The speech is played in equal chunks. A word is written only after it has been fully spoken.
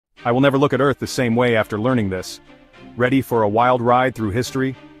I will never look at Earth the same way after learning this. Ready for a wild ride through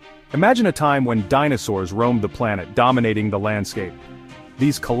history? Imagine a time when dinosaurs roamed the planet, dominating the landscape.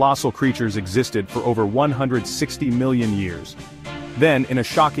 These colossal creatures existed for over 160 million years. Then, in a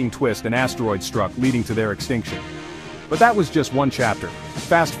shocking twist, an asteroid struck, leading to their extinction. But that was just one chapter.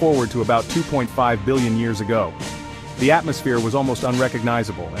 Fast forward to about 2.5 billion years ago. The atmosphere was almost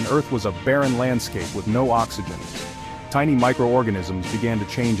unrecognizable, and Earth was a barren landscape with no oxygen. Tiny microorganisms began to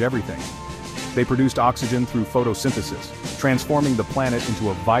change everything. They produced oxygen through photosynthesis, transforming the planet into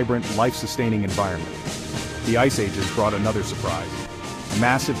a vibrant, life-sustaining environment. The Ice Ages brought another surprise.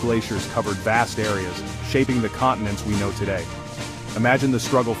 Massive glaciers covered vast areas, shaping the continents we know today. Imagine the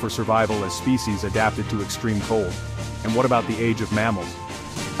struggle for survival as species adapted to extreme cold. And what about the age of mammals?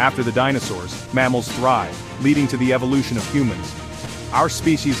 After the dinosaurs, mammals thrived, leading to the evolution of humans. Our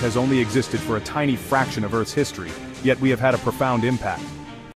species has only existed for a tiny fraction of Earth's history, yet we have had a profound impact.